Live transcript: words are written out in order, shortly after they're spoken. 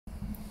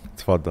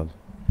تفضل.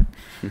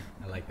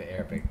 I like the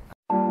Arabic.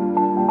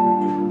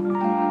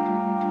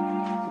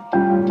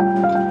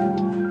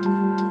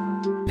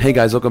 Hey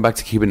guys, welcome back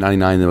to Keep It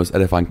 99, the most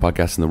edifying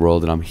podcast in the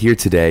world. And I'm here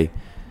today,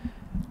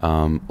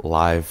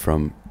 live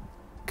from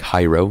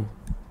Cairo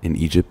in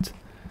Egypt,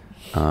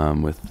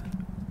 with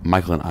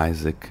Michael and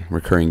Isaac,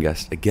 recurring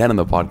guests again on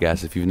the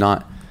podcast. If you've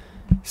not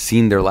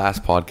seen their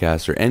last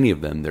podcast or any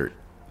of them, they're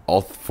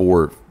all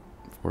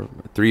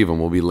three of them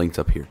will be linked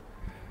up here.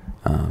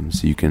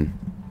 So you can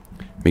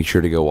make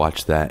sure to go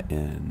watch that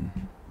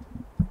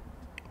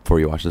before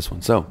you watch this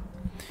one. So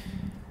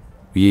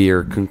we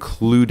are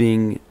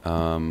concluding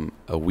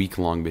a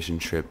week-long mission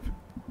trip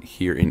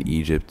here in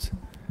Egypt,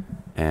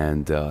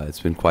 and it's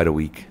been quite a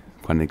week,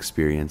 quite an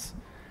experience.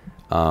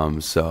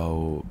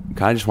 So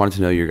kind of just wanted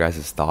to know your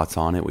guys' thoughts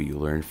on it, what you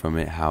learned from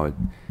it, how it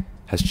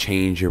has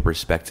changed your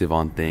perspective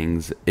on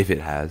things, if it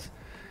has,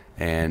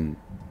 and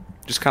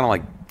just kind of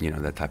like,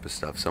 that type of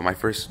stuff. So my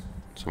first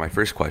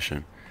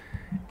question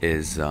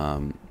is,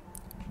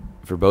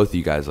 for both of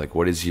you guys, like,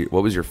 what was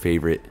your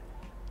favorite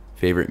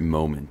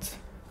moment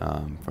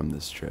from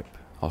this trip?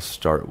 I'll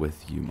start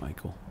with you,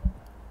 Michael.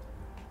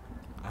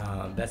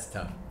 That's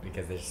tough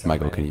because there's so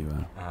Michael, many. can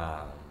you?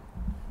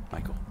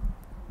 Michael.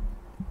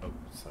 Oh,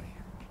 sorry.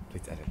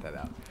 Please edit that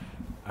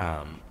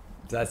out.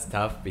 That's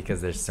tough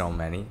because there's so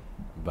many.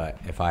 But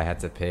if I had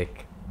to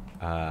pick,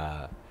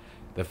 the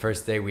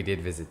first day we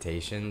did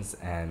visitations,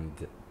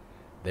 and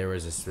there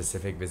was a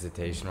specific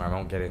visitation where I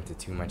won't get into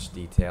too much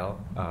detail,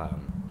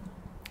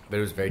 but it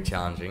was very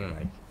challenging.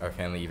 Like, our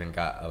family even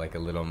got a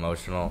little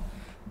emotional.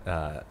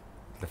 The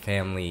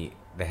family,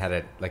 they had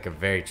a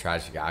very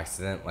tragic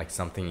accident, like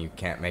something you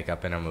can't make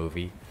up in a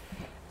movie.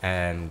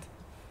 And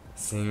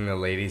seeing the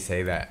lady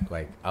say that,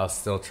 I'll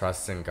still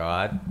trust in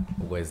God,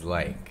 was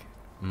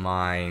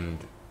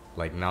mind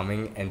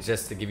numbing. And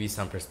just to give you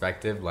some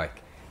perspective,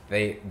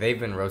 they've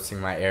been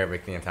roasting my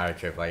Arabic the entire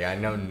trip. I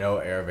know no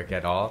Arabic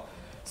at all.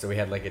 So we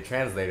had a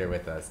translator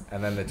with us,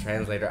 and then the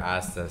translator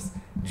asked us,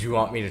 do you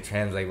want me to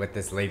translate what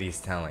this lady's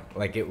telling?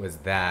 It was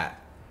that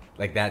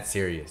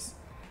serious.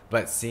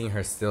 But seeing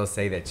her still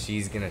say that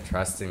she's going to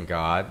trust in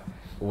God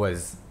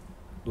was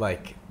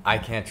I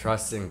can't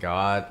trust in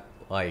God,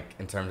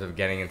 in terms of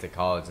getting into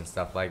college and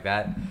stuff like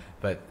that.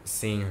 But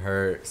seeing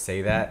her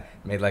say that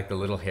made the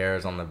little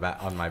hairs on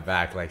my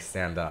back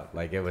stand up.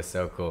 It was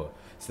so cool.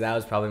 So that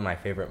was probably my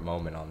favorite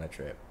moment on the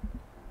trip.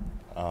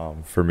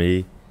 For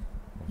me,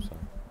 I'm sorry.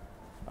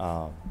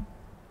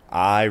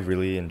 I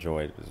really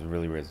enjoyed, it was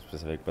really, really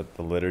specific, but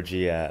the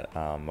liturgy at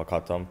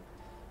Makatam.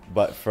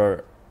 But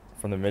from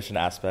the mission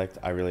aspect,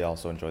 I really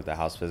also enjoyed the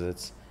house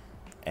visits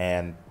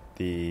and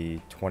the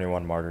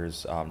 21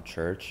 Martyrs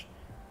church.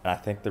 And I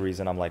think the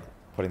reason I'm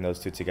putting those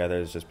two together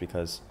is just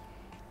because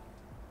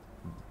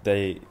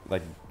they,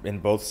 in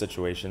both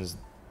situations,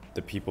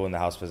 the people in the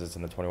house visits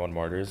and the 21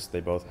 Martyrs, they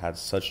both had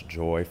such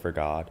joy for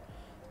God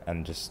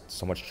and just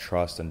so much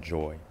trust and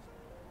joy.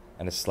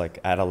 And it's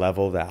at a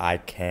level that I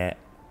can't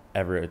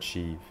ever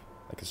achieve.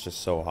 It's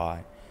just so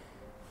high.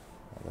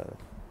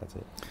 That's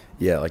it.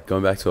 Yeah,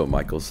 going back to what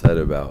Michael said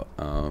about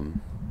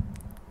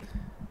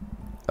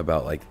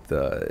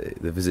the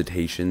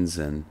visitations,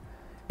 and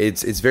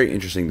it's very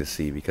interesting to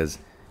see because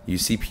you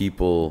see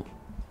people,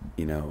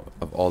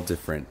 of all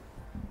different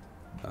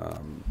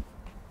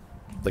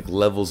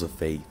levels of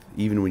faith,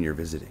 even when you're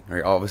visiting.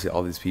 Right? Obviously,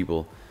 all these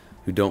people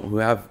who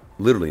have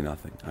literally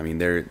nothing. I mean,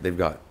 they've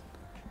got.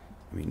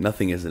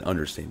 Nothing is an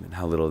understatement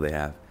how little they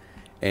have,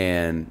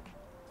 and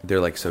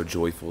they're so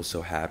joyful,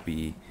 so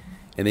happy.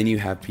 And then you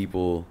have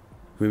people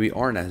who maybe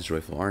aren't as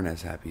joyful, aren't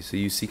as happy. So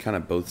you see kind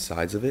of both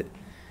sides of it.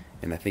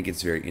 And I think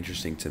it's very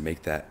interesting to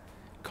make that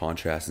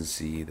contrast and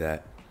see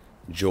that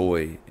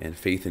joy and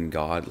faith in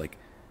God,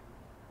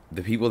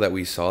 the people that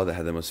we saw that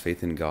had the most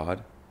faith in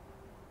God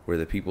were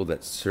the people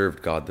that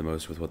served God the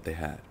most with what they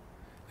had.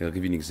 I'll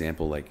give you an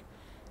example.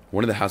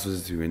 One of the house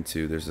visits we went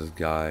to, there's this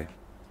guy,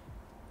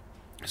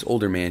 this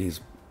older man,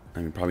 he's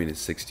probably in his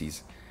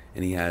 60s,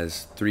 and he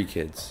has 3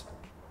 kids.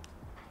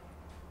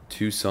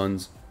 2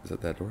 sons. Is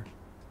that door?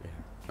 Yeah.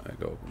 All right,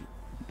 go open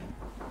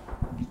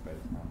it.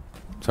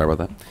 Sorry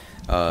about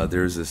that.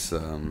 There's this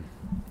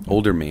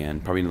older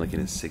man, probably in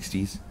his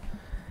 60s,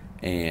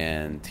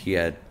 and he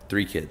had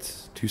 3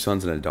 kids, 2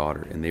 sons and a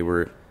daughter, and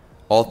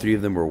all 3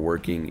 of them were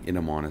working in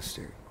a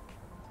monastery.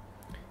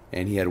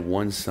 And he had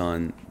one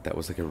son that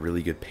was a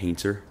really good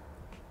painter,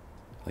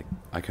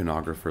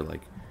 iconographer,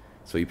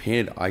 so he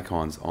painted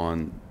icons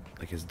on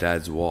his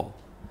dad's wall,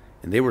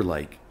 and they were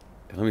let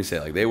me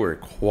say they were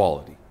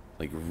quality,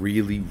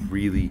 really,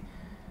 really,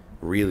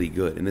 really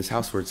good. In this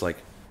house where it's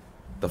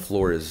the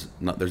floor is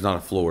not, there's not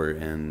a floor,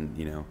 and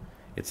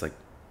it's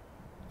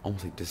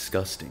almost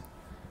disgusting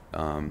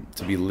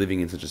to be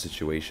living in such a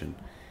situation.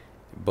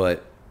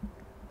 But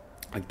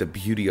the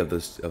beauty of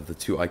the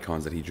 2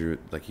 icons that he drew,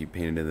 he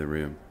painted in the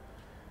room,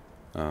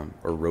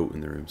 or wrote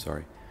in the room,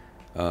 sorry,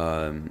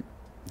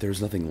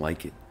 there's nothing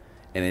like it.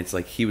 And it's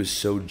he was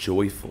so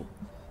joyful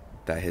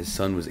that his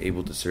son was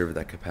able to serve at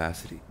that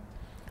capacity.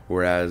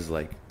 Whereas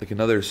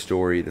another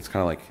story that's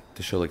kind of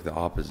to show the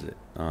opposite.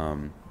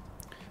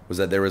 was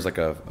that there was like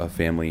a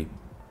family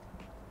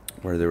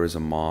where there was a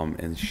mom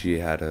and she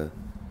had a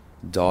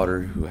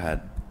daughter who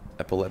had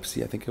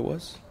epilepsy, I think it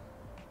was.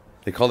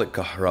 They called it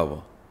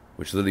kahraba,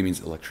 which literally means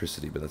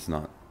electricity, but that's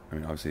not. I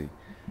mean, obviously,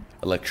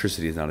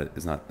 electricity is not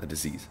a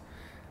disease,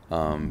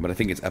 but I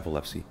think it's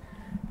epilepsy.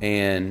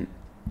 And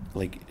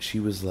like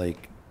she was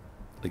like,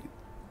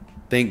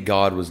 thank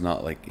God was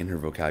not like in her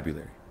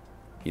vocabulary.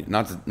 You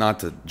know, not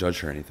to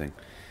judge her or anything,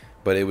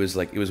 but it was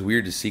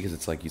weird to see because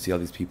it's like you see all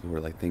these people who are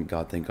like, thank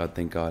God, thank God,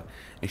 thank God,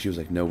 and she was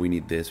like, no, we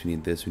need this, we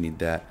need this, we need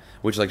that,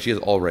 which like she has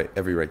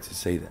every right to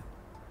say that.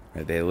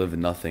 Right? They live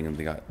in nothing,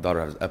 and daughter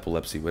has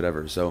epilepsy,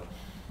 whatever. So,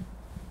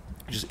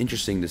 just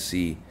interesting to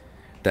see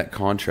that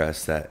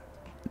contrast. That,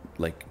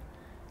 like,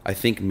 I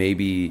think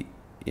maybe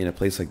in a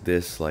place like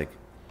this, like,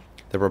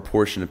 the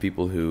proportion of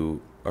people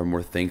who are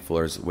more thankful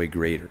is way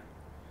greater,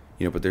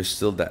 you know. But there's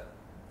still that,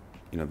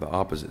 you know, the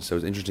opposite. So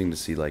it's interesting to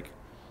see like,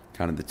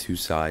 kind of the two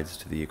sides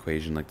to the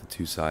equation, like the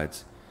two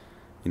sides,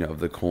 you know, of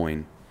the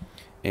coin.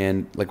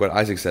 And like what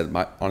Isaac said,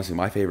 honestly,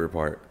 my favorite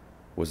part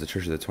was the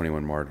Church of the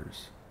 21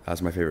 Martyrs.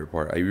 That's my favorite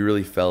part. I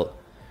really felt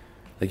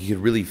like you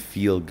could really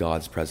feel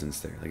God's presence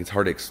there. Like, it's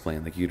hard to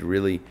explain. Like, you could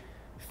really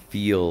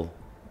feel,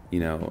 you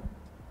know,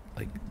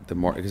 like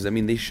because I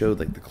mean, they showed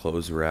like the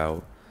clothes were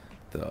out,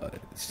 the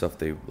stuff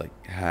they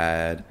like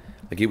had,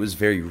 like it was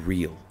very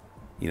real.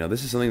 You know,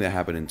 this is something that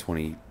happened in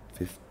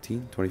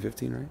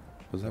 2015, right?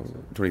 Was that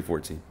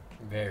 2014?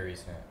 Very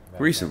recent.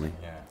 Recently,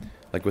 yeah.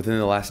 Like within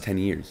the last 10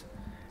 years,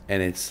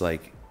 and it's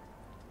like,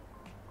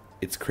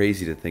 it's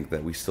crazy to think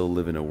that we still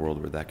live in a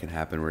world where that can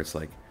happen, where it's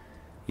like,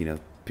 you know,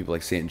 people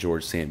like St.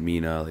 George, St.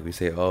 Mina, like we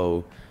say,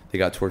 oh, they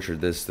got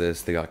tortured this,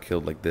 they got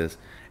killed like this.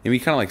 And we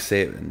kind of like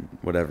say it and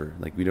whatever,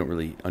 like we don't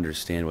really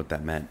understand what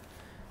that meant.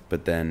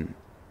 But then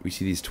we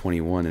see these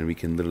 21 and we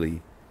can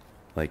literally,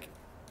 like,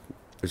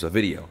 there's a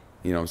video,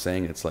 you know what I'm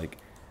saying? It's like,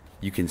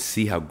 you can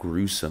see how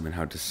gruesome and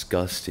how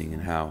disgusting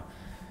and how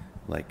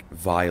like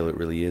vile it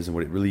really is and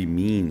what it really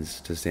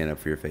means to stand up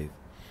for your faith.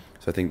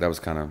 So I think that was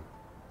kind of,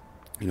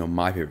 you know,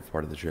 my favorite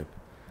part of the trip.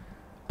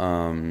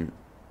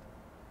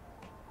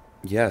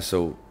 Yeah,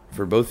 so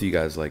for both of you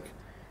guys, like,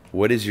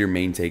 what is your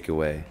main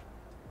takeaway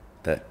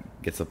that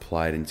gets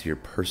applied into your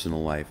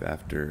personal life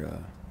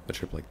after a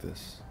trip like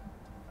this?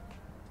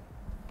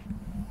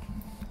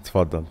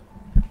 تفضل.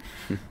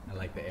 I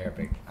like the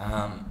Arabic.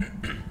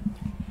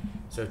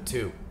 So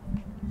 2.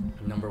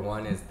 Number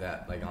 1 is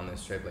that, like, on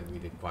this trip, like, we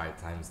did quiet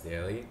times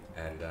daily,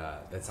 and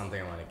that's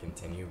something I want to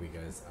continue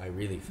because I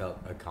really felt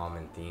a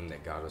common theme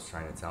that God was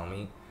trying to tell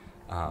me,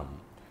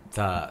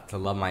 to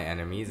love my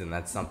enemies, and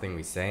that's something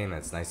we say, and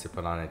that's nice to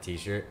put on a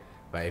T-shirt.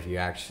 But if you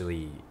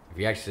actually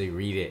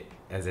read it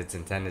as it's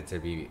intended to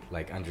be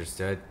like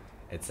understood,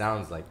 it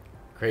sounds like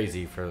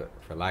crazy for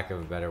lack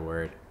of a better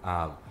word.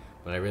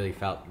 But I really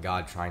felt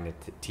God trying to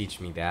teach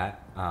me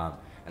that,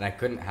 and I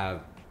couldn't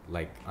have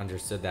like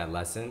understood that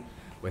lesson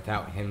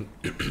without him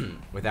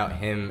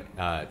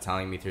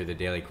telling me through the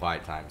daily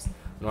quiet times.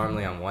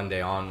 Normally I'm one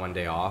day on, one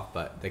day off,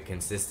 but the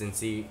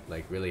consistency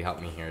like really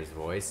helped me hear his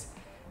voice.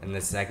 And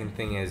the second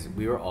thing is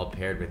we were all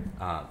paired with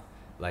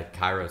like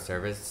Cairo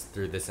service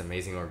through this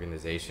amazing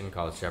organization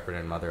called Shepherd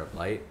and Mother of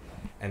Light.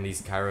 And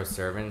these Cairo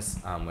servants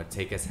would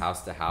take us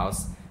house to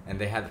house, and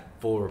they had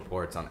full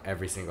reports on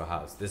every single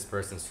house. This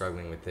person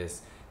struggling with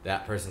this,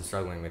 that person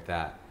struggling with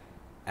that.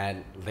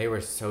 And they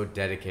were so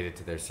dedicated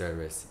to their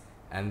service.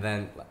 And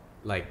then,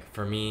 like,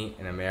 for me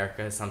in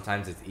America,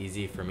 sometimes it's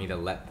easy for me to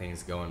let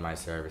things go in my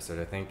service, or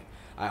to think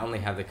I only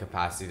have the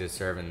capacity to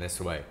serve in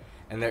this way.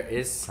 And there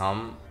is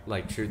some,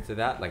 like, truth to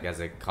that, like, as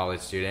a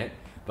college student,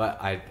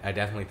 but I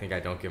definitely think I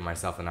don't give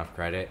myself enough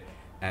credit,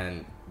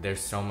 and there's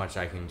so much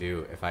I can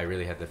do if I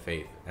really had the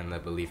faith and the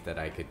belief that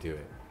I could do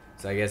it.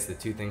 So I guess the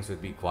 2 things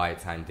would be quiet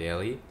time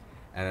daily,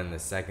 and then the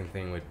second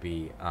thing would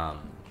be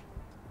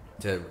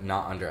to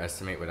not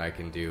underestimate what I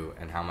can do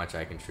and how much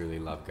I can truly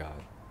love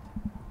God.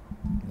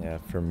 Yeah,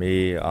 for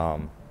me,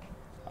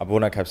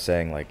 Abuna kept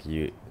saying, like,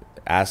 you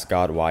ask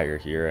God why you're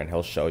here, and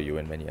he'll show you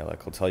in Minya.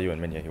 Like, he'll tell you in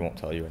Minya, he won't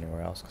tell you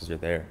anywhere else because you're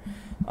there.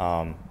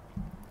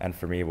 And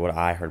for me, what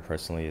I heard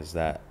personally is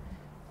that,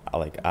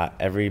 like,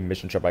 every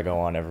mission trip I go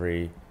on,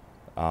 every,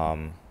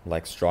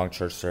 like, strong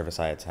church service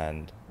I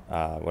attend,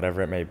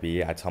 whatever it may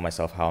be, I tell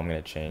myself how I'm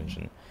going to change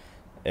and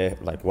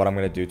like, what I'm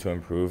going to do to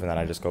improve, and then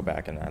I just go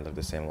back and I live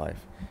the same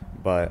life.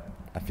 But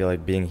I feel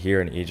like being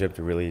here in Egypt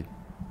really,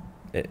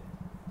 it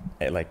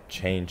like,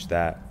 changed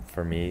that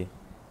for me,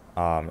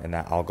 and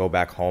that I'll go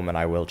back home and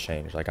I will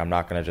change. Like, I'm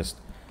not going to just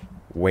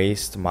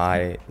waste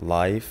my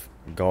life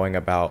going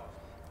about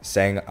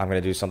saying I'm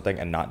going to do something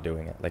and not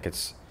doing it. Like,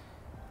 it's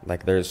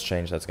like, there's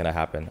change that's going to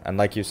happen. And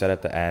like you said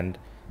at the end,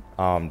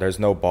 there's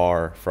no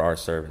bar for our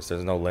service.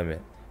 There's no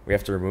limit. We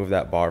have to remove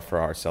that bar for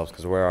ourselves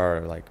because we're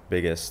our, like,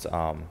 biggest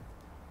limit.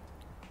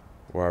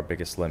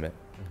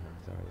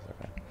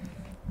 Mm-hmm. Okay.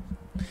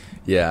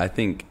 Yeah, I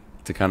think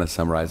to kind of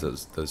summarize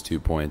those 2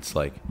 points,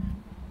 like,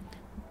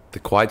 the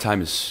quiet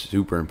time is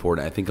super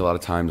important. I think a lot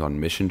of times on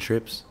mission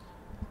trips,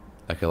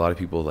 like, a lot of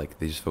people, like,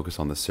 they just focus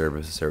on the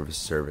service,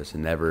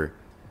 and never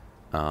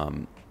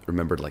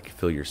remember to, like,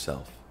 fill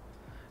yourself.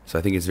 So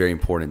I think it's very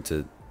important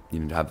to,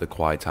 to have the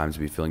quiet times, to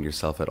be filling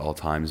yourself at all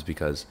times,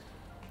 because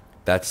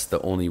that's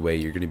the only way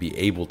you're going to be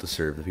able to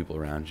serve the people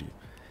around you.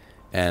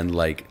 And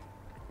like,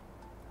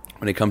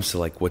 when it comes to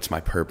like, what's my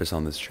purpose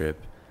on this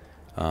trip?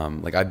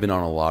 Like I've been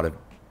on not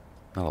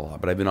a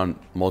lot, but I've been on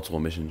multiple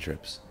mission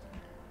trips.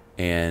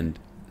 And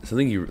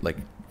something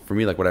for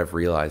me, like what I've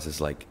realized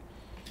is like,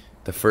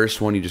 the first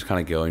one you just kind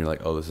of go and you're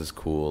like, oh, this is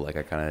cool. Like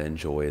I kind of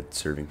enjoyed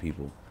serving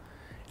people.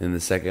 And then the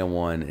second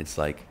one, it's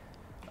like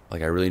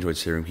I really enjoyed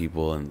serving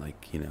people, and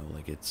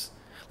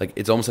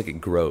it's almost like it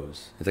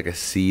grows. It's like a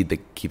seed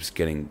that keeps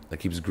growing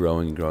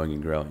and growing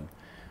and growing.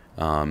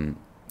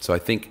 So I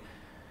think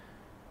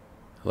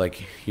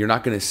like you're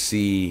not going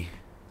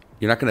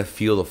to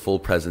feel the full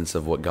presence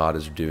of what God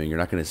is doing. You're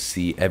not going to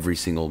see every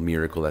single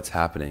miracle that's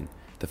happening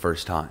the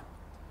first time.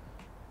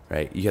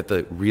 Right? You have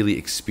to really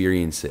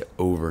experience it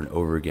over and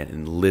over again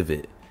and live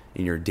it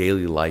in your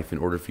daily life in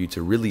order for you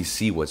to really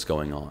see what's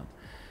going on.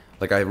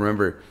 Like I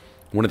remember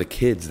one of the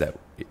kids that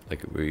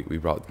we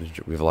brought, we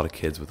have a lot of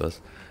kids with us.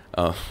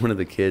 One of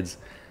the kids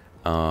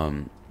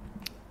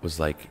was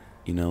like,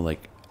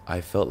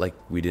 I felt like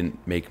we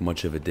didn't make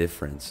much of a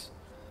difference,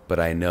 but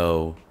I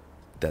know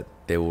that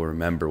they will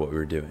remember what we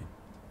were doing,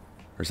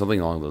 or something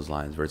along those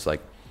lines, where it's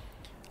like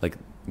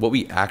what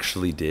we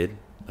actually did,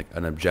 like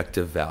an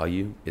objective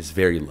value, is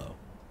very low.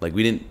 Like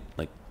we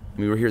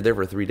were there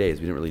for 3 days.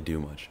 We didn't really do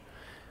much,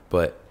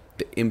 but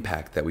the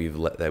impact that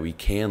that we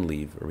can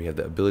leave, or we have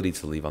the ability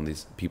to leave on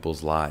these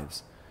people's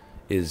lives,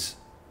 is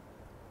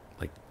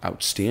like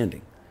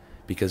outstanding,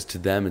 because to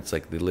them it's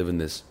like they live in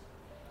this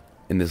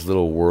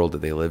little world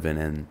that they live in,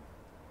 and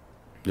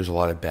there's a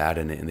lot of bad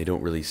in it, and they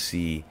don't really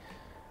see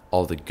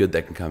all the good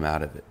that can come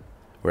out of it.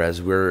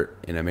 Whereas we're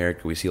in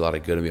America, we see a lot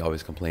of good and we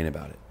always complain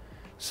about it.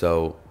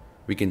 So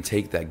we can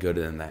take that good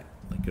and that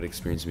good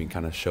experience, and we can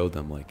kind of show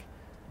them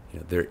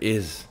there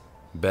is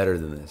better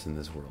than this in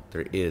this world.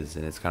 There is,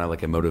 and it's kind of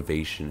like a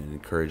motivation and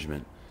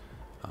encouragement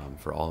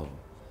for all of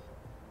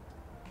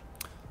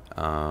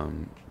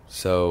them.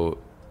 So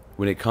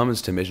when it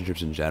comes to mission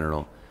trips in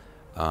general,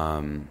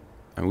 and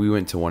we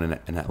went to one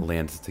in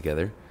Atlanta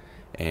together,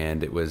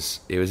 and it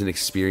was an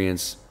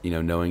experience,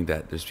 knowing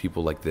that there's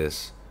people like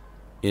this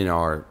in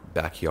our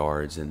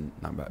backyards, and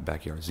not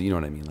backyards, you know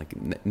what I mean,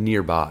 like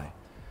nearby.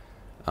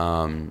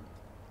 And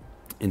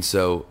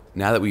so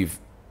now that we're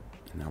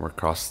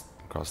across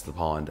the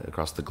pond,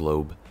 across the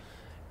globe,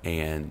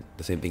 and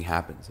the same thing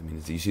happens. I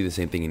mean, you see the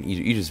same thing in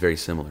Egypt. Egypt's very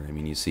similar. I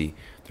mean, you see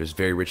there's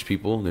very rich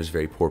people and there's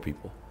very poor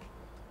people,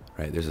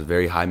 right? There's a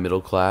very high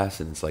middle class,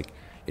 and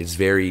it's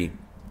very,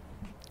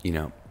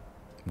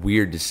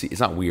 weird to see. It's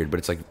not weird, but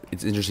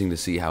it's interesting to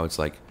see how it's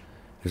like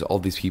there's all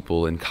these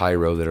people in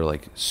Cairo that are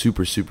like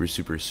super, super,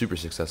 super, super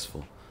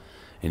successful.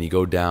 And you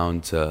go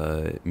down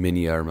to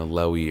Minya or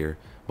Malawi or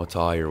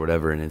Matai or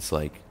whatever, and it's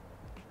like,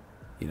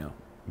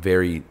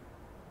 very,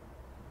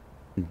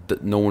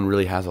 no one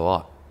really has a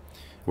lot.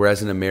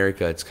 Whereas in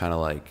America, it's kind of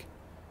like,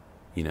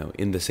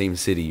 in the same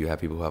city, you have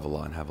people who have a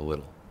lot and have a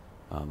little,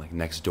 like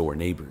next door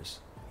neighbors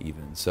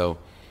even. So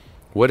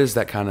what is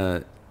that kind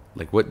of,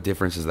 what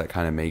difference does that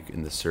kind of make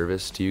in the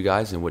service to you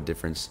guys? And what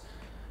difference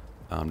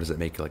does it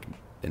make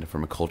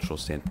from a cultural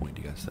standpoint,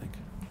 do you guys think?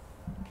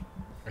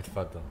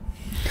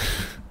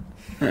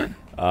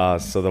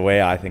 So the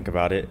way I think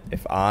about it,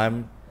 if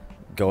I'm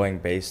going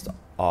based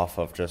off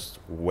of just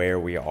where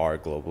we are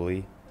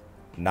globally,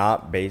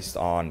 not based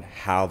on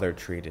how they're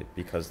treated,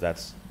 because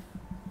that's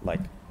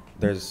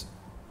there's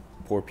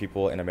poor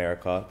people in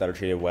America that are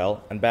treated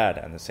well and bad,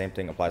 and the same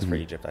thing applies for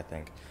Egypt, I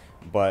think.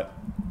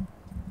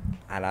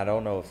 And I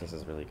don't know if this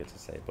is really good to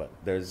say, but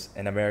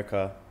in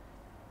America,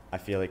 I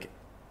feel like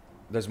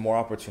there's more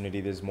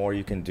opportunity, there's more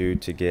you can do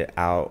to get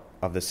out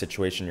of the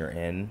situation you're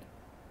in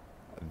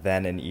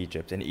than in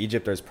Egypt. In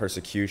Egypt, there's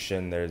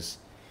persecution, there's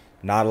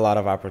not a lot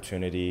of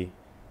opportunity,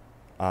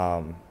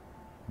 but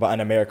in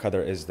America,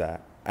 there is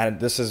that. And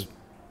this is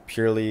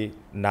purely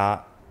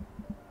not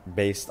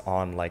based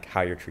on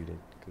how you're treated,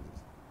 because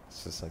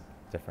it's just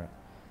different.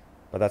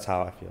 But that's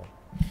how I feel.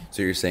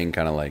 So you're saying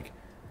kind of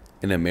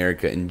in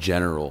America in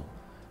general,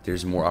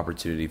 there's more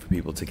opportunity for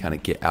people to kind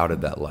of get out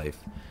of that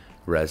life,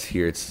 whereas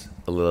here it's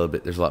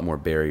there's a lot more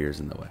barriers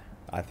in the way.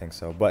 I think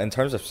so. But in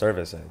terms of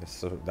service,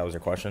 so that was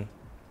your question?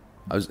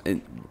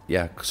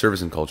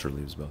 Service and culture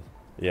leaves both.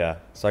 Yeah,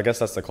 so I guess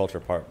that's the culture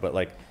part.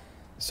 But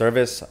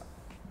service,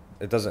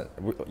 you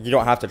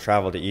don't have to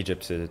travel to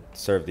Egypt to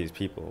serve these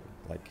people.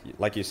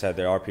 Like you said,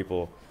 there are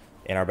people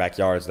in our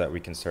backyards that we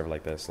can serve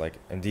like this. Like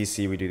in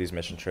DC, we do these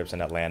mission trips,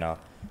 in Atlanta,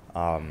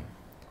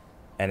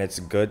 and it's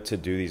good to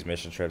do these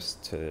mission trips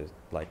to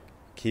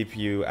keep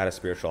you at a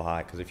spiritual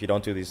high. Because if you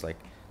don't do these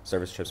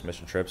service trips,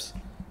 mission trips,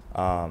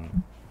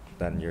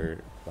 then you're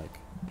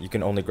you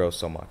can only grow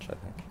so much, I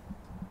think.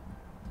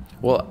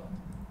 Well,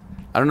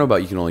 I don't know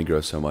about you can only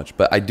grow so much,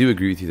 but I do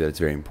agree with you that it's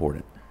very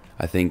important.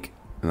 I think,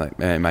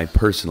 in my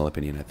personal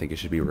opinion, I think it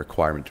should be a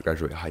requirement to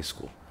graduate high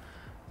school.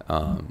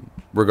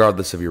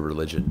 Regardless of your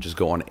religion, just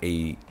go on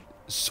a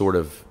sort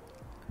of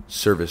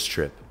service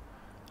trip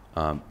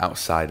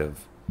outside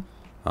of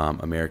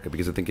America,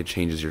 because I think it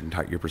changes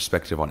your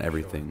perspective on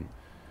everything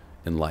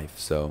in life.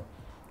 So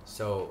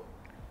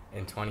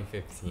in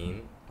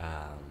 2015,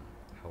 how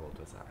old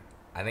was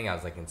I? I think I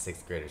was like in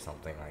 6th grade or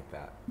something like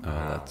that.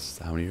 That's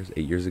how many years?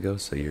 8 years ago.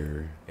 So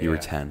you were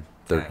 10,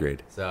 third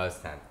grade. So I was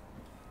 10.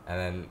 And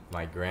then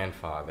my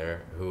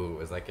grandfather, who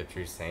was like a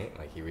true saint,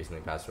 like he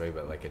recently passed away,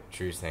 but like a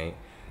true saint,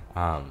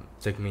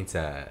 took me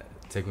to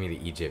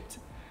Egypt.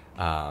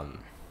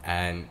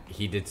 And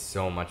he did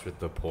so much with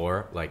the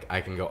poor. Like,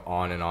 I can go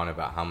on and on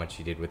about how much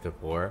he did with the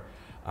poor.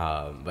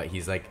 But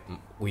he's like,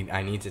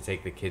 I need to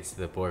take the kids to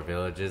the poor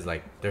villages.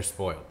 Like, they're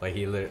spoiled. Like,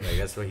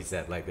 that's what he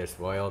said. Like, they're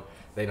spoiled.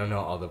 They don't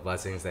know all the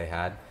blessings they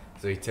had.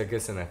 So he took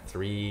us in a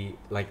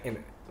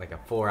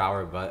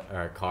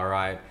 4-hour car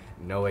ride.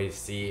 No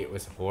AC. It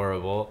was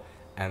horrible.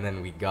 And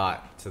then we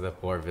got to the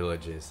poor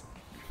villages.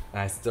 And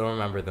I still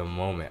remember the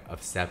moment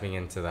of stepping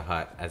into the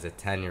hut as a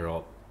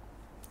 10-year-old.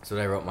 That's what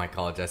I wrote my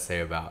college essay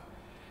about.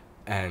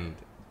 And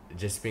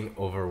just being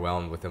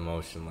overwhelmed with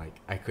emotion. Like,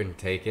 I couldn't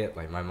take it.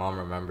 Like, my mom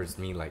remembers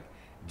me, like,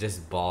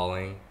 just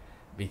bawling,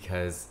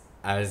 because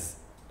as,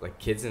 like,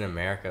 kids in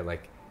America,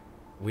 like,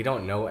 we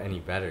don't know any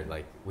better.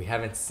 Like, we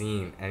haven't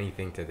seen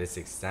anything to this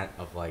extent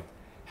of, like,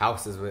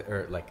 houses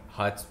or like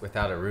huts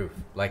without a roof.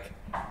 Like,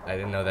 I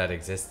didn't know that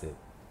existed.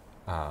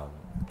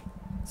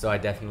 So I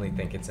definitely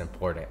think it's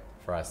important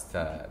for us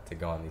to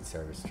go on these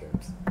service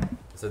trips.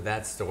 So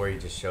that story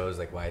just shows,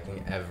 like, why I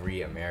think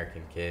every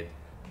American kid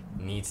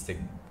needs to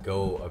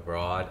go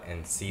abroad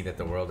and see that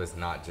the world is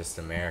not just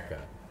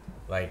America.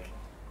 Like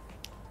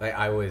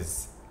I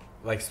was,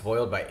 like,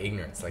 spoiled by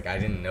ignorance. Like, I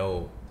didn't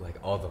know, like,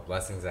 all the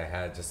blessings I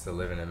had just to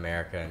live in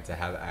America and to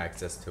have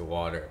access to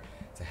water,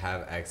 to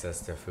have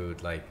access to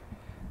food. Like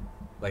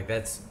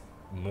that's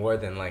more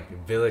than,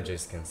 like,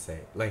 villages can say.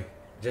 Like,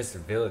 just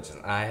villages.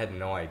 I had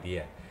no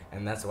idea.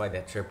 And that's why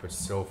that trip was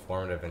so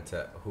formative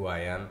into who I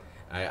am.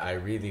 I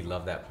really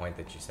love that point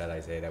that you said,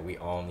 Isaiah, that we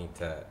all need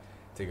to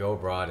go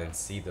abroad and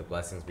see the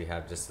blessings we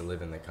have just to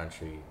live in the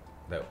country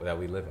that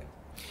we live in.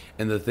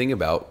 And the thing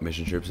about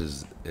mission trips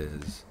is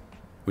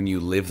when you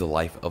live the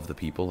life of the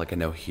people. Like, I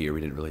know here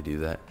we didn't really do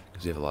that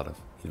because we have a lot of,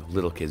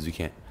 little kids. We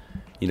can't,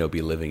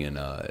 be living in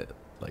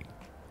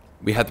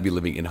we have to be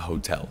living in a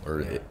hotel,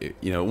 or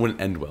it wouldn't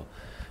end well.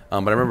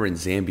 But I remember in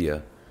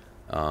Zambia,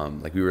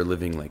 like, we were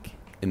living, like,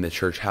 in the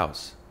church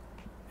house,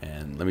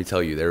 and let me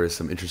tell you, there was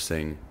some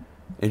interesting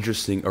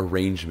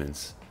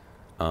arrangements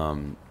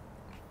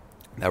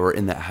that were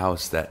in that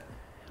house, that,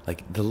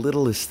 like, the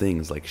littlest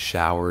things, like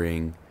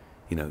showering,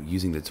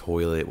 using the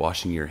toilet,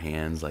 washing your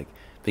hands, like,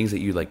 things that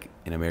you, like,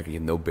 in America you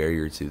have no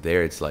barrier to.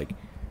 There it's like,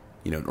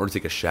 in order to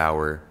take a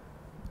shower,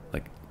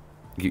 like,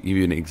 give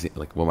you an example,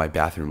 like what my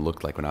bathroom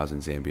looked like when I was in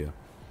Zambia.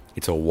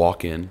 It's a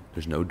walk-in,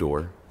 there's no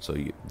door, so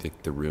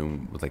the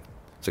room with, like,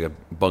 it's like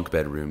a bunk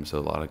bed room, so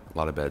a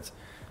lot of beds,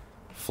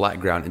 flat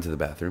ground into the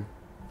bathroom.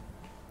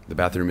 The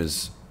bathroom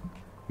is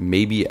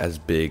maybe as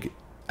big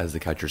as the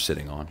couch you're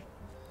sitting on,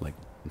 like,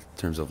 in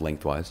terms of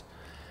lengthwise.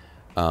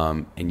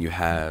 And you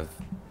have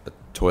a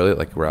toilet,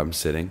 like where I'm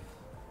sitting,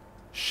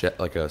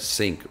 like a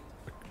sink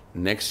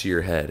next to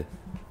your head,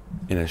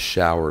 and a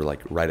shower,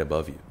 like, right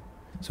above you.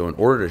 So in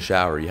order to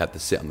shower, you have to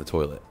sit on the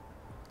toilet.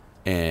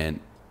 And,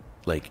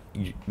 like,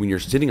 when you're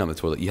sitting on the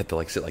toilet, you have to,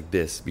 like, sit like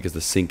this because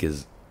the sink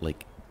is,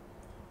 like,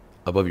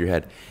 above your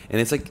head. And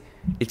it's, like,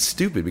 it's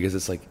stupid because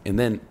it's, like, and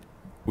then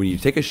when you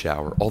take a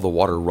shower, all the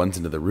water runs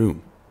into the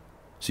room.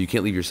 So you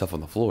can't leave your stuff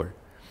on the floor.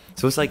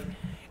 So it's, like,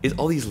 it's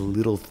all these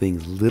little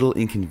things, little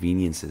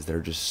inconveniences that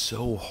are just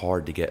so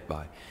hard to get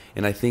by.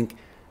 And I think,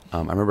 I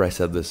remember I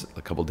said this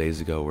a couple days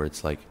ago, where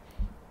it's, like,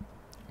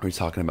 we're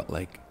talking about,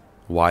 like,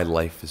 why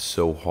life is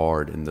so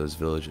hard in those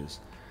villages.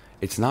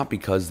 It's not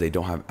because they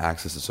don't have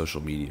access to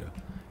social media.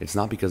 It's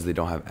not because they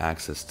don't have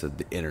access to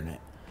the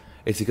internet.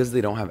 It's because they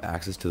don't have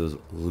access to those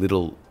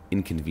little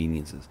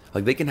inconveniences.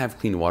 Like, they can have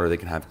clean water, they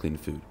can have clean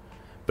food,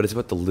 but it's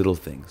about the little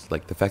things,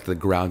 like the fact that the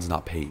ground's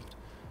not paved.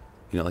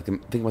 Like,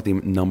 think about the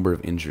number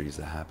of injuries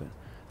that happen.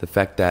 The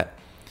fact that,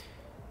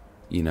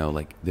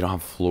 like, they don't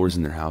have floors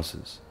in their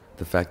houses.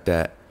 The fact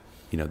that,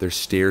 their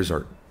stairs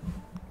are,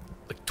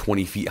 like,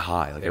 20 feet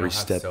high. Like, every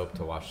step.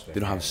 They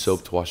don't have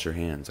soap to wash their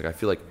hands. Like, I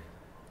feel like,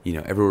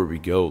 everywhere we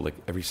go, like,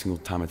 every single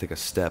time I take a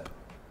step,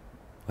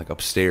 like,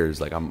 upstairs,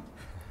 like, I'm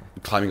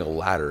climbing a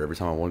ladder every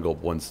time I want to go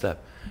up one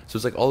step. So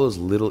it's, like, all those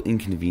little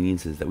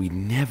inconveniences that we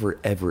never,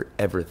 ever,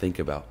 ever think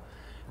about.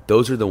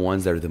 Those are the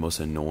ones that are the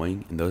most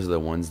annoying, and those are the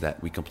ones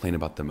that we complain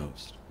about the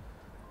most.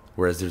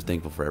 Whereas they're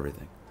thankful for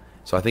everything.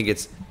 So I think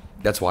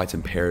that's why it's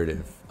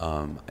imperative,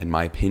 in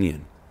my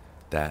opinion,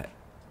 that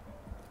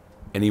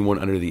anyone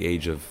under the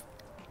age of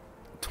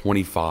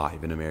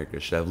 25 in America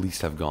should at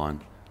least have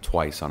gone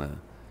twice on a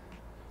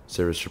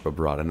service trip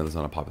abroad. I know that's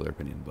not a popular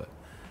opinion, but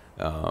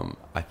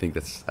I think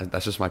that's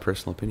just my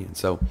personal opinion.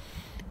 So,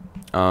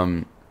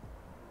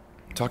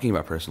 talking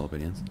about personal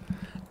opinions,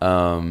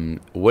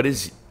 what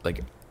is,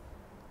 like,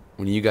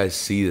 when you guys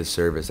see the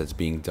service that's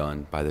being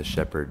done by the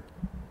Shepherd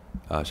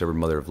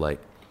Mother of Light,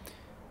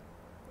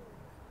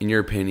 in your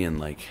opinion,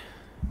 like,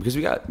 because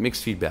we got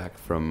mixed feedback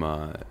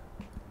from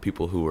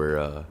people who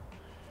were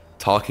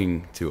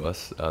talking to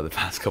us the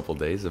past couple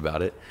days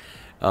about it.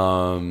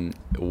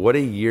 What are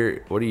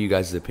you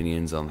guys'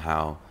 opinions on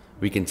how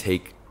we can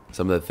take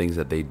some of the things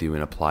that they do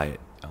and apply it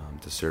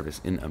to service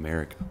in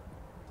America?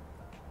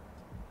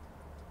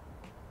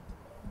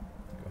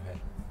 Go ahead.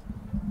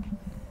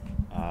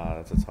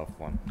 That's a tough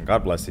one.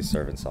 God bless these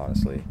servants,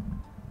 honestly.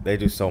 They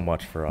do so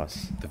much for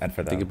us and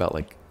for them. Think about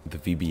like the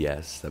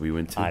VBS that we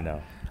went to. I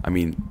know. I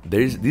mean,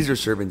 these are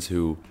servants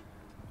who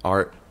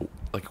are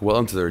like well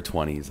into their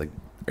 20s, like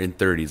in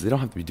 30s. They don't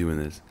have to be doing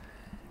this.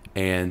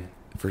 And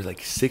for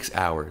like 6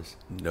 hours,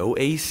 no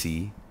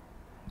AC,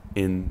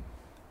 in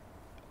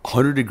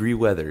 100-degree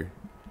weather,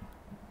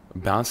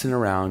 bouncing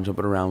around,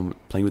 jumping around,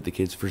 playing with the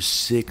kids for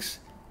 6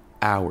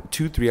 hours,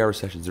 2-3 hour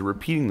sessions. They're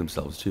repeating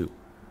themselves too.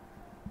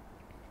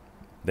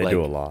 They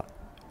do a lot.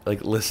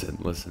 Like, listen.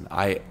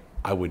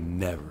 I would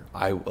never.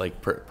 I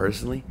like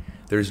personally.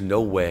 There's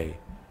no way.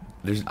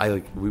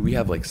 We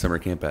have like summer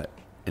camp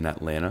in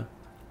Atlanta.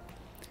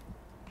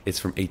 It's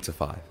from 8 to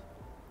 5.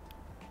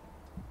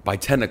 By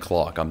 10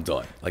 o'clock, I'm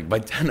done. Like by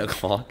 10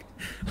 o'clock,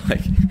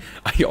 like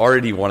I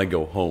already want to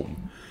go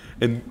home.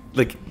 And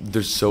like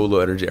there's so low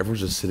energy. Everyone's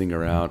just sitting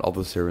around. All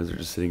the servants are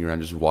just sitting around,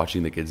 just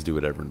watching the kids do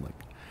whatever. And like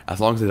as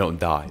long as they don't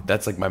die,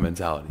 that's like my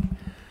mentality.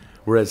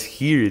 Whereas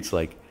here, it's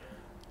like,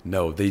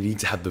 no, they need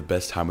to have the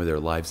best time of their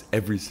lives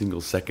every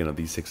single second of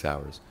these 6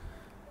 hours.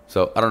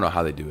 So I don't know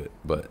how they do it,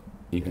 but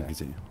you can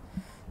continue.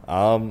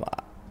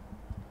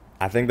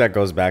 I think that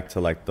goes back to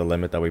like the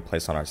limit that we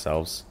place on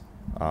ourselves.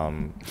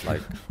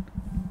 Like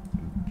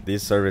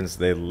these servants,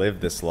 they live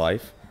this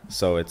life,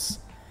 so it's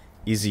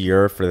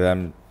easier for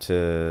them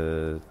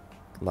to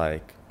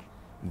like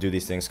do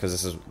these things because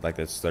this is like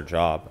it's their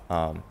job.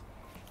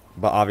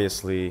 But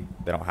obviously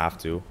they don't have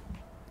to.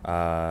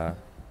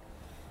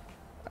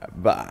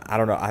 But I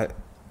don't know.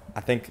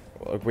 I think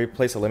we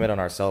place a limit on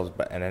ourselves,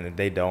 and then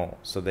they don't.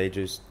 So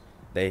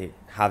they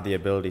have the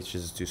ability to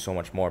just do so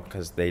much more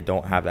because they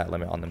don't have that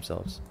limit on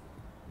themselves.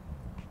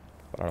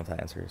 But I don't know if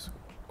that answers.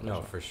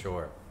 No, for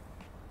sure.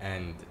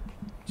 And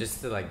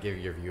just to like give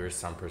your viewers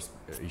some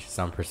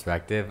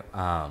perspective.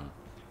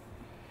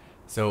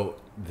 So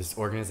this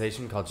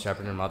organization called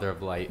Shepherd and Mother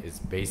of Light is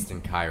based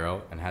in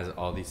Cairo and has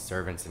all these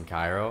servants in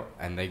Cairo,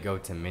 and they go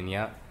to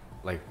Minya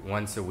like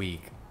once a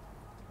week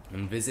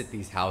and visit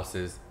these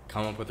houses,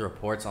 come up with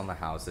reports on the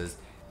houses.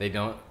 They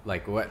don't,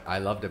 like, what I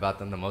loved about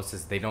them the most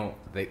is they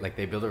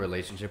build a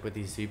relationship with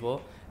these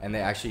people, and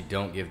they actually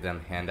don't give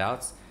them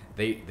handouts.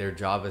 Their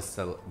job is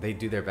they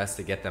do their best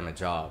to get them a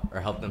job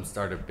or help them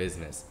start a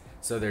business.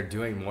 So they're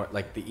doing more,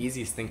 like, the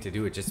easiest thing to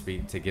do would just be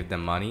to give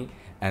them money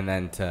and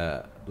then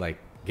to, like,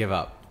 give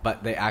up.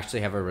 But they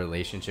actually have a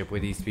relationship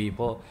with these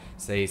people.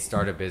 Say,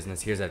 start a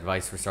business. Here's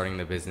advice for starting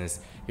the business.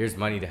 Here's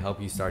money to help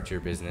you start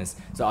your business.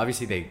 So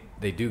obviously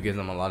they do give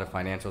them a lot of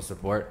financial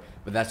support,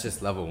 but that's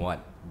just level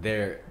one.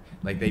 They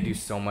do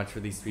so much for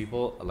these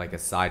people, like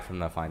aside from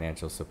the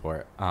financial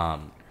support.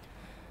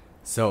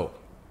 So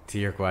to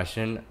your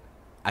question,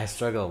 I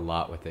struggle a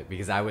lot with it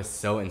because I was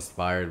so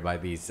inspired by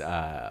these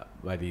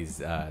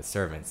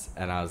servants,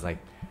 and I was like,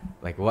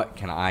 what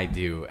can I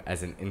do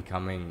as an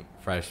incoming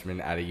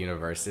freshman at a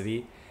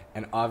university?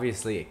 And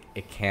obviously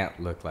it can't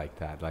look like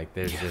that. Like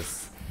there's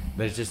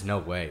just no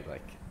way.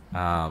 Like,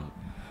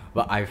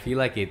 but I feel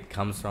like it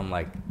comes from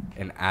like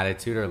an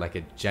attitude or like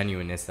a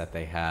genuineness that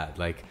they had.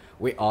 Like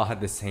we all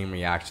had the same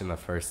reaction the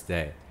first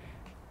day.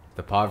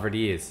 The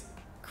poverty is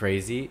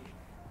crazy,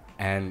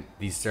 and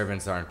these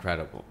servants are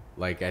incredible.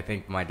 Like I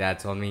think my dad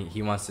told me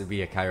he wants to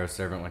be a Cairo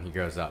servant when he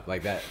grows up.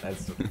 Like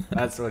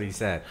that's what he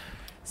said.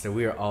 So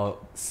we are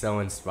all so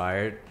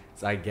inspired.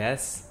 So I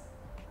guess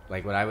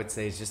like what I would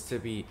say is just to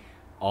be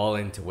all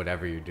into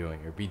whatever you're doing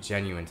or be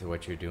genuine to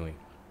what you're doing.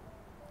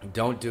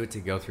 Don't do it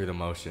to go through the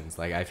motions.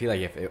 Like I feel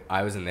like if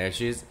I was in their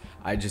shoes,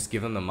 I'd just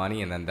give them the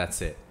money and then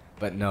that's it.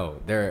 But no,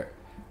 they're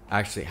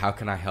actually, how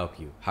can I help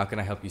you? How can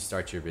I help you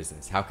start your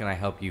business? How can I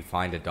help you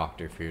find a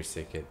doctor for your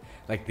sick kid?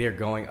 Like they're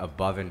going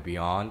above and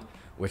beyond,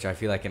 which I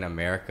feel like in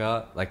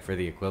America, like for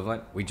the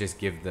equivalent, we just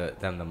give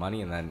them the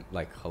money and then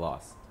like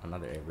khalas,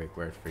 another Arabic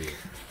word for you.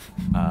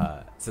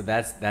 So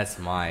that's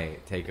my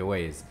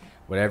takeaway is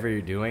whatever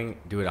you're doing,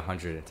 do it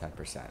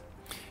 110%.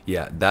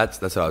 Yeah, that's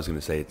what I was going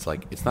to say. It's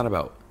like, it's not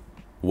about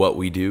what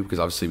we do, because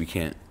obviously we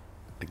can't,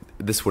 like,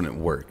 this wouldn't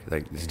work.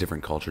 Like, it's a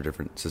different culture,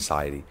 different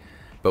society.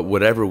 But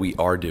whatever we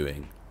are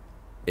doing,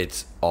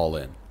 it's all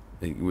in.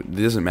 It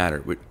doesn't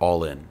matter. We're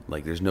all in.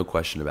 Like, there's no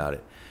question about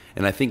it.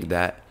 And I think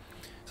that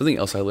something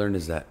else I learned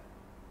is that,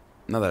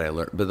 not that I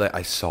learned, but that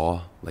I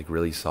saw, like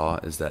really saw,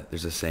 is that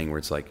there's a saying where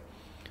it's like,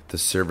 the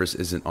service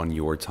isn't on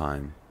your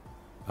time.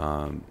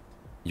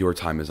 Your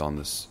time is on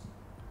this.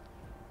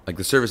 Like,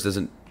 the service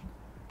doesn't,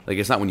 like,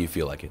 it's not when you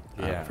feel like it.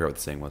 Yeah. I forget what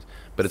the saying was.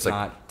 But it's like,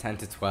 not 10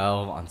 to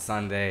 12 on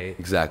Sunday.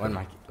 Exactly.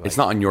 It's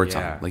not on your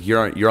time. Like,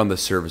 you're on the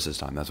service's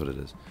time. That's what it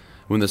is.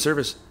 When the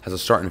service has a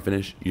start and a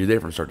finish, you're there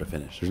from start to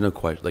finish. There's no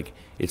question. Like,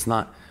 it's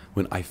not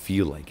when I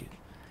feel like it.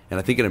 And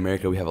I think in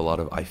America we have a lot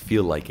of I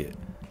feel like it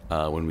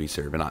when we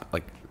serve. And I,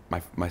 like,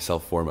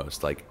 myself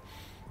foremost. Like,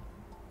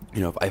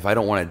 you know, if I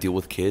don't want to deal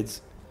with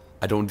kids,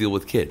 I don't deal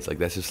with kids. Like,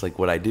 that's just like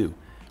what I do.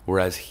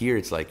 Whereas here,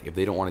 it's like, if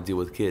they don't want to deal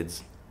with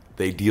kids,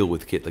 they deal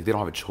with kids. Like, they don't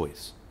have a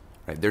choice,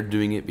 right? They're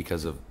doing it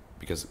because of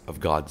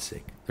God's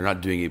sake. They're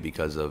not doing it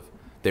because of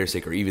their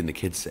sake or even the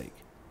kids' sake,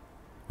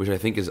 which I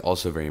think is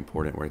also very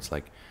important, where it's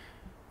like,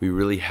 we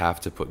really have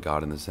to put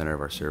God in the center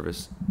of our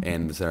service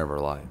and the center of our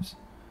lives,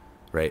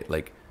 right?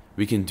 Like,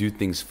 we can do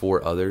things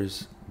for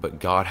others, but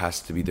God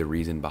has to be the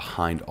reason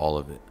behind all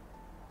of it.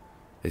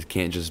 It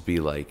can't just be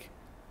like,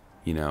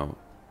 you know,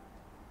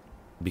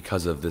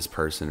 because of this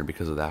person or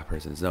because of that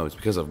person. No, it's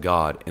because of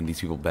God, and these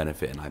people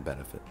benefit and I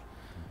benefit,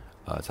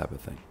 type of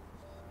thing.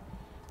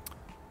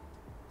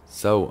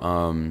 So,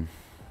 I mean,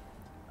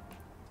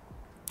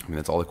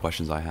 that's all the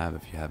questions I have.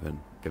 If you have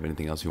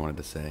anything else you wanted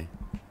to say,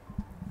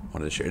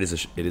 wanted to share.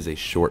 It is a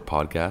short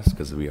podcast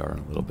because we are on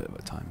a little bit of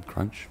a time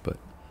crunch. But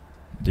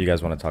Do you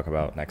guys want to talk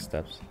about next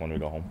steps when we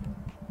go home?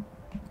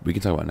 we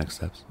can talk about next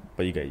steps.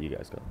 But you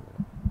guys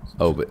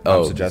go.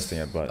 I'm suggesting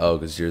it, but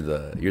because you're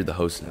the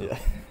host now. yeah.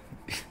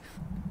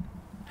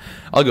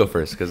 I'll go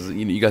first because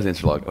you guys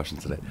answered a lot of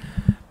questions today.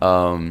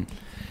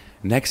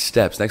 Next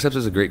steps. Next steps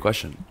is a great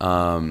question.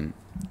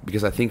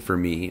 Because I think for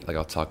me, like,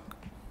 I'll talk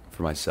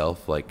for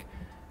myself. Like,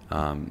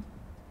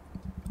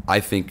 I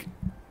think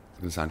it's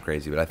gonna sound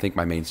crazy, but I think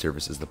my main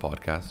service is the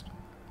podcast.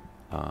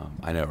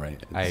 I know,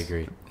 right? I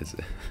agree.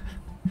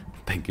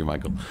 Thank you,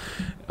 Michael.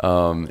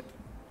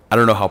 I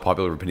don't know how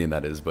popular of an opinion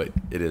that is, but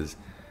it is.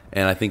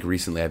 And I think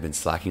recently I've been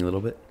slacking a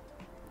little bit.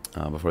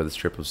 Before this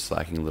trip, I was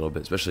slacking a little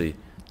bit, especially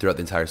throughout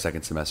the entire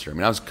second semester. I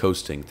mean, I was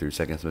coasting through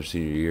second semester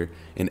senior year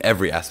in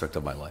every aspect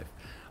of my life,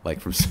 like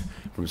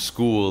from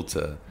school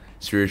to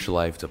spiritual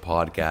life to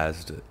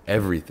podcast to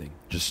everything,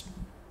 just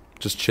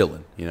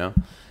chilling, you know.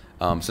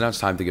 So now it's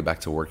time to get back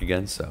to work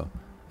again. So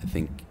I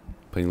think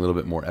putting a little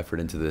bit more effort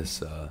into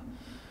this.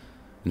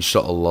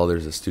 Inshallah,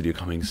 there's a studio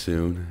coming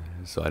soon,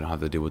 so I don't have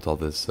to deal with all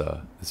this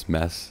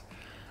mess.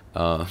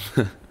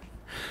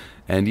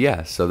 And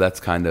yeah, so that's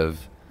kind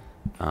of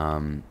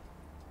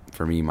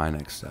for me my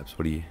next steps.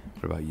 What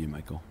about you,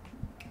 Michael?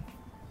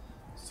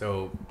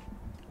 So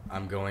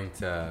I'm going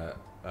to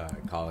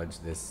college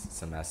this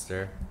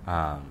semester,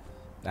 and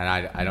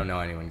I don't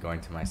know anyone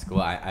going to my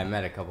school. I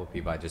met a couple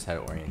people. I just had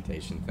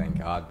orientation, thank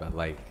God, but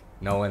like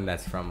no one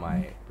that's from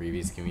my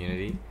previous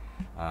community.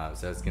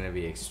 So it's going to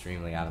be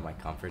extremely out of my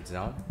comfort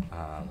zone.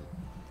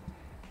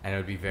 And it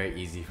would be very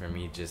easy for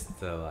me just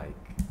to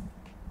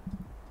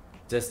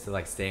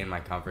stay in my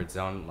comfort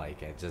zone,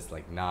 like, and just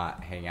like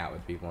not hang out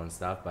with people and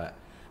stuff. But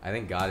I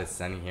think God is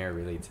sending here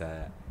really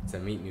to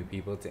meet new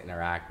people, to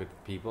interact with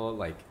people,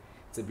 like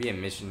to be a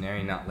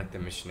missionary, not like the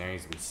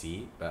missionaries we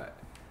see, but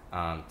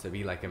to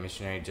be like a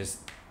missionary,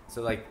 just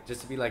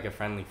to be like a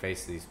friendly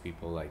face to these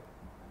people. Like,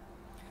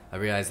 I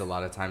realize a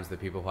lot of times the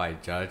people who I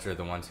judge are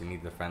the ones who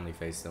need the friendly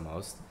face the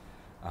most.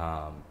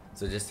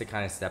 So just to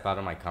kind of step out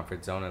of my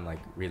comfort zone and like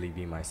really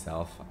be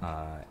myself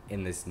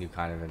in this new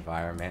kind of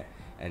environment,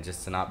 and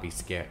just to not be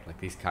scared. Like,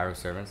 these Cairo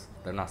servants,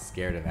 they're not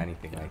scared of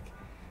anything.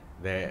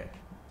 They're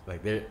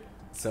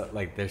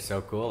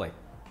so cool. Like,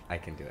 I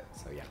can do it.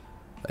 So yeah.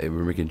 We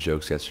were making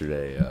jokes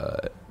yesterday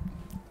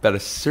about a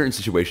certain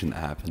situation that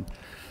happened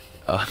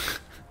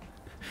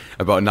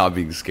about not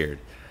being scared.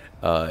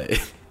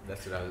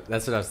 That's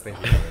what I was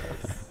thinking. Yeah.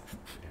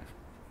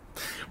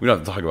 We don't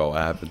have to talk about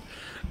what happened.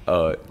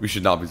 We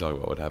should not be talking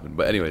about what happened.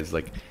 But anyways,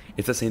 like,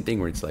 it's the same thing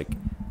where it's like,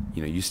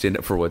 you know, you stand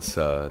up for what's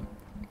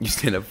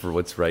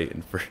right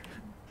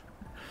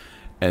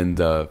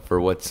and for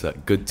what's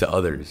good to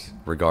others,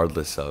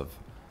 regardless of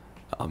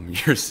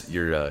your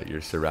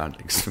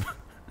surroundings.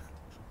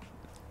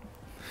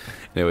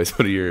 Anyways,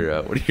 what are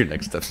your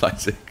next steps,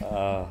 Isaac?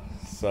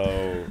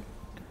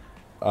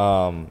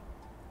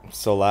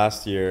 So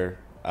last year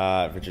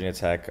at Virginia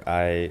Tech,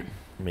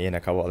 me and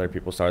a couple other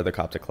people started the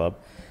Coptic Club,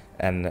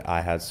 and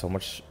I had so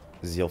much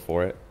zeal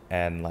for it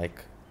and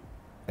like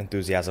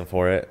enthusiasm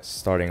for it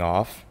starting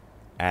off,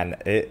 and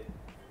it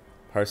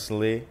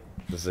personally,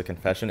 this is a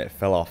confession, it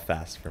fell off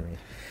fast for me.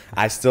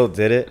 I still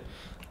did it,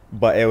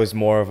 but it was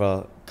more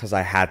of because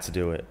I had to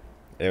do it.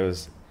 It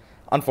was,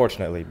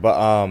 unfortunately,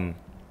 but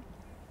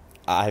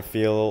I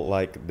feel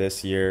like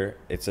this year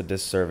it's a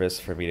disservice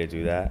for me to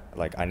do that.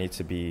 Like, I need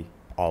to be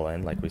all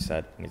in, like we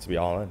said. I need to be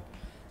all in.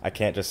 I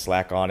can't just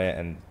slack on it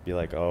and be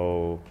like,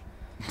 oh,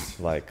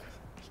 like,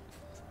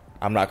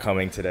 I'm not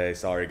coming today.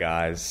 Sorry,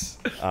 guys.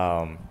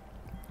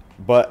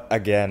 But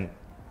again,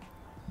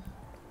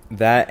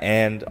 that,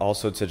 and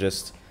also to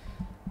just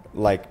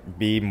like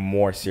be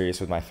more serious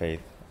with my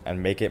faith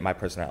and make it my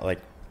personality.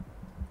 Like,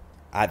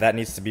 that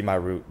needs to be my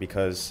root,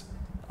 because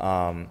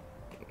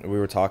we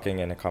were talking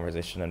in a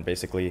conversation, and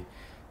basically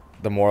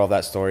the moral of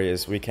that story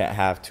is we can't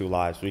have two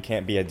lives. We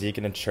can't be a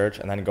deacon in church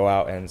and then go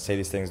out and say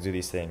these things, do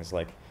these things.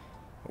 Like,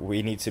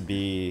 we need to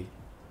be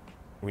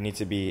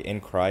in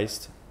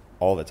Christ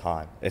all the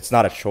time. It's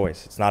not a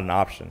choice. It's not an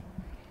option.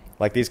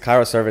 Like, these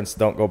Cairo servants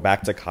don't go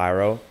back to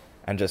Cairo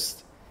and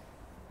just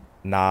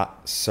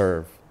not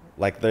serve.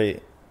 Like,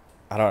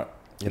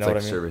 You It's know like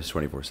what I mean? service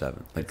 24/7.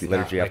 Like It's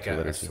liturgy not like after a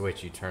liturgy.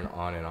 switch you turn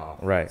on and off.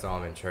 Right. So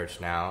I'm in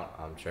church now.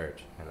 I'm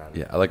church, and then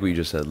yeah, I like what you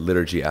just said.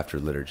 Liturgy after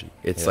liturgy.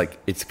 It's Yeah. like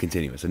it's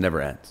continuous. It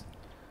never ends.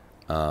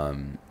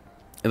 And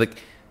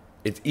like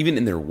it's even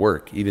in their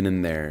work, even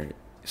in their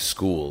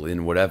school,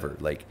 in whatever.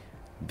 Like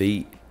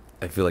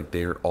I feel like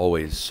they're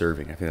always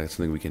serving. I think that's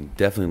something we can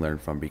definitely learn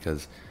from,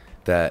 because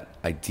that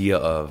idea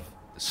of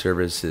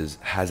services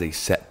has a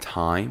set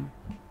time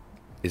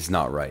is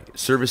not right.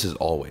 Service is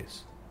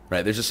always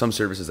right. There's just some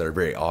services that are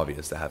very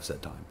obvious that have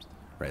set times,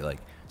 right? Like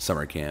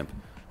summer camp,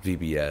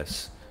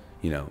 VBS,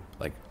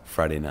 like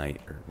Friday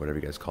night or whatever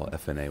you guys call it,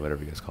 FNA,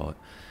 whatever you guys call it.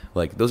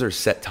 Like those are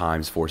set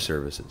times for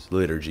services,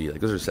 liturgy.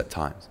 Like those are set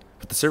times,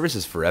 but the service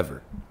is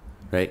forever,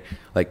 right?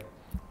 Like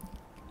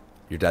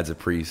your dad's a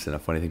priest, and a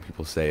funny thing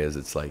people say is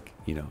it's like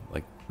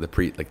like the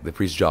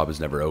priest's job is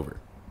never over,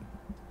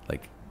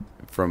 like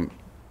from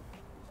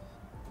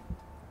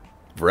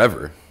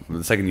forever.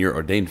 The second you're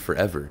ordained,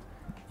 forever,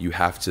 you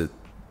have to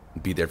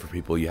be there for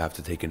people. You have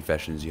to take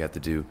confessions. You have to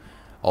do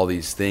all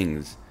these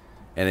things,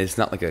 and it's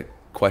not like a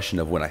question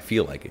of when I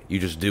feel like it. You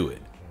just do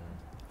it.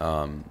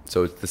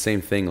 So it's the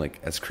same thing. Like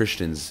as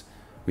Christians,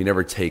 we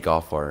never take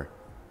off our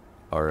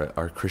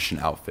Christian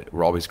outfit.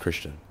 We're always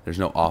Christian. There's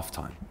no off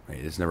time,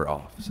 right? It's never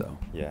off. So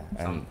Yeah. And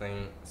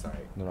something.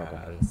 Sorry. No, go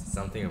ahead.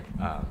 Something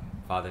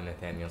Father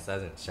Nathaniel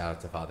says, and shout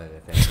out to Father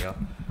Nathaniel.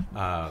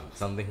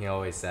 Something he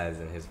always says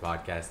in his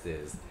podcast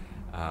is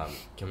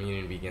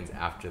communion begins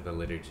after the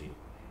liturgy,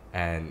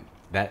 and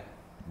that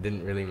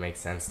didn't really make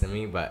sense to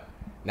me, but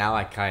now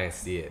I kind of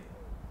see it,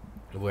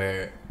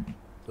 where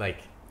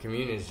like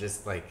communion is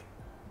just like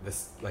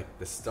this, like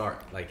the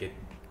start, like it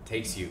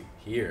takes you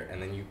here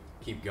and then you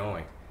keep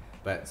going.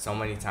 But so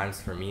many times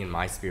for me in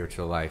my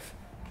spiritual life,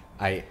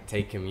 I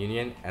take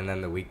communion and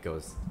then the week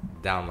goes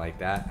down like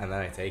that, and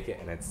then I take it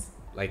and it's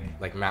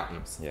like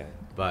mountains. Yeah.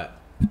 But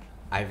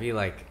I feel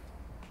like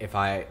if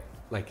I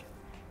like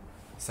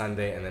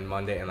Sunday and then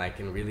Monday, and I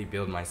can really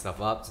build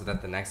myself up so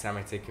that the next time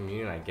I take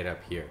communion, I get up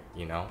here,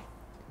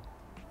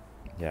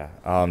 Yeah.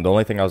 The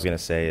only thing I was gonna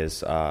say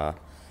is, oh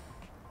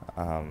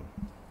my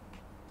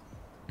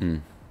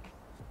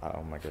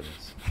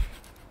goodness.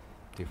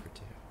 2 for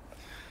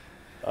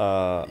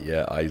 2.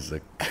 yeah,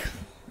 Isaac.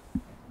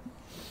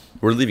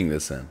 We're leaving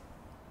this in.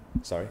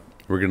 Sorry.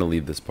 We're gonna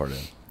leave this part in.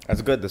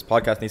 That's good. This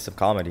podcast needs some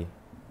comedy.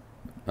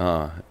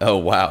 Oh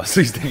wow!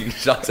 So he's taking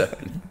shots at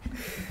me.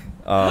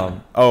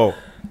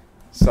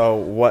 So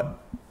what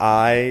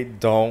I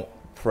don't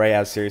pray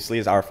as seriously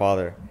is Our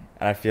Father,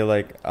 and I feel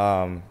like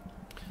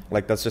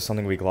that's just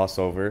something we gloss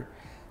over,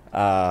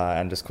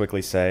 and just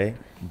quickly say.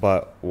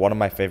 But one of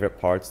my favorite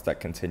parts that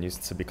continues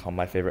to become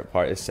my favorite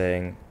part is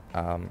saying,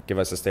 "Give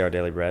us this day our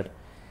daily bread,"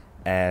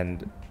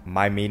 and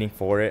my meaning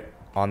for it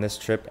on this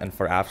trip and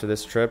for after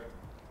this trip,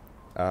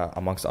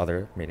 amongst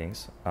other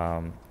meetings,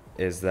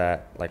 is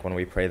that like when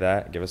we pray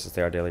that, "Give us this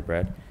day our daily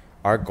bread,"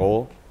 our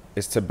goal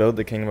is to build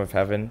the kingdom of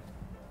heaven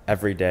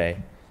every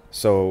day.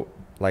 So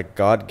like,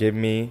 God, give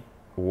me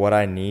what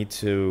I need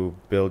to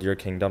build your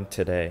kingdom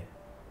today,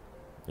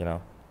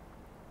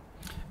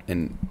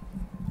 And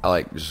I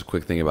like just a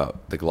quick thing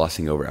about the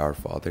glossing over Our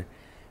Father.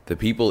 The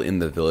people in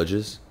the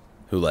villages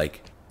who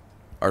like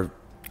are,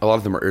 a lot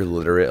of them are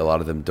illiterate. A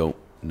lot of them don't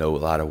know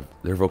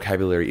their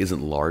vocabulary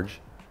isn't large.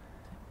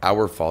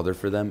 Our Father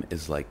for them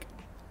is like,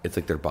 it's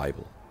like their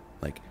Bible.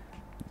 Like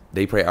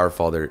they pray Our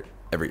Father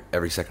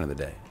every second of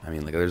the day. I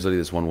mean, like there's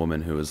literally this one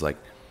woman who was like,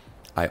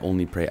 I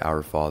only pray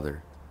Our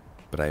Father,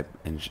 but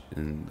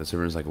and the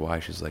servant was like, why?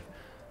 She's like,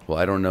 well,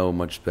 I don't know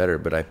much better,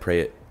 but I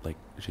pray it, like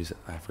she said,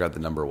 I forgot the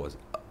number was,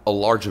 a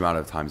large amount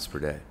of times per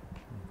day.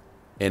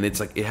 And it's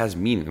like, it has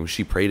meaning. When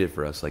she prayed it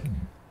for us, like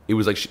it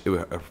was like it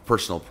was a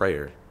personal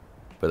prayer,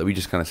 but we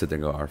just kind of sit there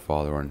and go, Our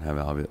Father in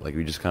heaven, like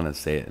we just kind of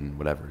say it and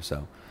whatever.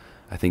 So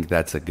I think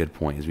that's a good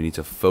point, is we need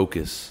to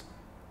focus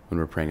when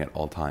we're praying at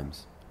all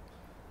times.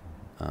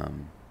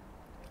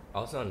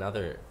 Also,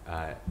 another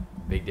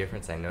big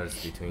difference I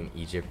noticed between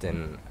Egypt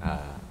and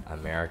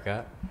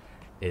America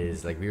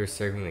is like we were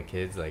serving the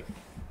kids, like,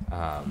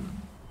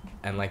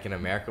 and like in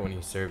America, when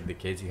you serve the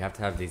kids, you have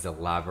to have these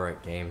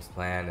elaborate games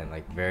planned and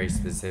like very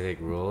specific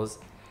rules.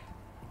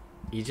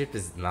 Egypt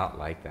is not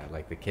like that.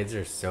 Like the kids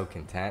are so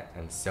content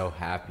and so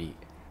happy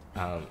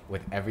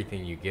with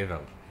everything you give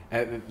them.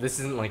 And this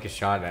isn't like a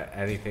shot at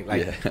anything.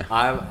 Like Yeah.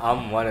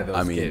 I'm one of those.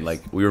 I mean, kids.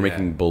 like we were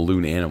making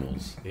balloon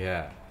animals.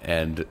 Yeah.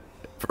 And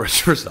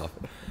first off,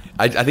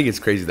 I think it's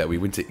crazy that we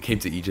came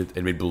to Egypt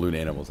and made balloon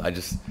animals. I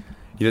just,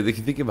 they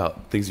can think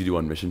about things you do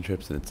on mission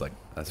trips, and it's like,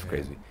 that's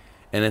crazy.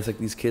 And it's like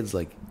these kids,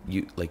 I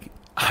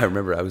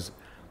remember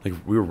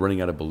we were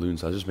running out of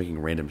balloons. So I was just making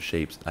random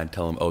shapes. I'd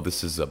tell them, oh,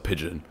 this is a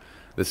pigeon.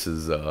 This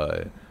is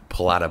a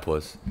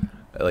platypus.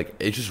 Like,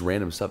 it's just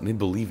random stuff. And they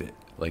believe it.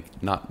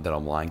 Like, not that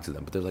I'm lying to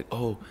them, but they're like,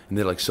 oh, and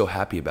they're like so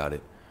happy about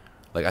it.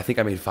 Like, I think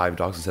I made 5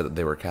 dogs and said that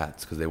they were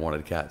cats because they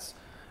wanted cats.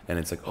 And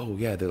it's like, oh,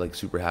 yeah, they're like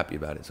super happy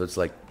about it. So it's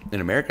like,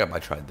 in America, I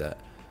tried that.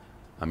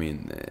 I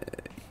mean,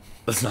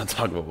 let's not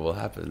talk about what will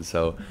happen.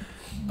 So,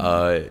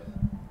 I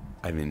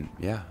mean,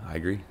 yeah, I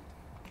agree.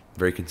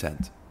 Very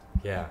content.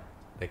 Yeah,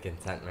 the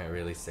contentment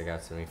really stuck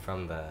out to me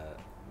from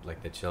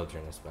the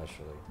children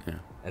especially. Yeah.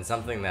 And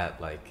something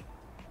that like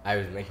I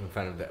was making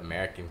fun of the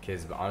American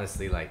kids, but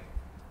honestly like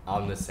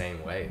I'm the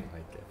same way.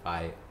 Like if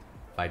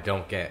I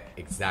don't get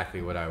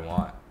exactly what I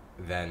want,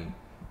 then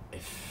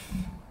if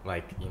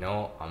like, you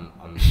know,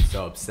 I'm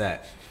so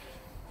upset.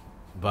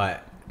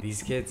 But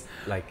these kids,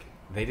 like,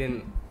 they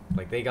didn't,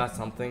 like, they got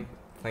something,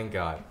 thank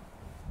God.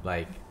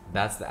 Like,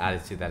 that's the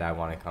attitude that I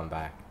want to come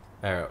back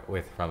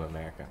with from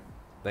America.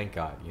 Thank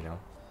God, you know?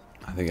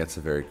 I think that's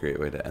a very great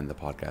way to end the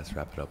podcast,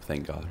 wrap it up.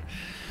 Thank God.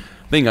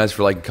 Thank you guys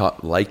for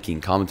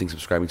liking, commenting,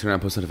 subscribing, turn on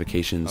post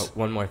notifications. Oh,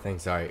 one more thing,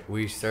 sorry.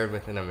 We serve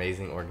with an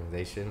amazing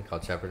organization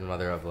called Shepherd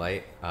Mother of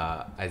Light.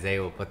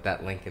 Isaiah will put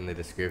that link in the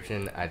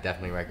description. I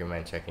definitely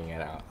recommend checking it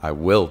out. I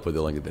will put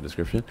the link in the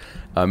description.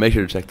 Make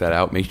sure to check that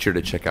out. Make sure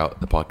to check out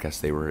the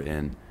podcast they were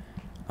in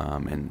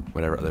and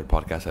whatever other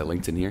podcasts I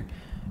linked in here.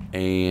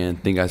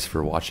 And thank you guys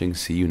for watching.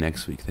 See you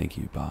next week. Thank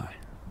you. Bye.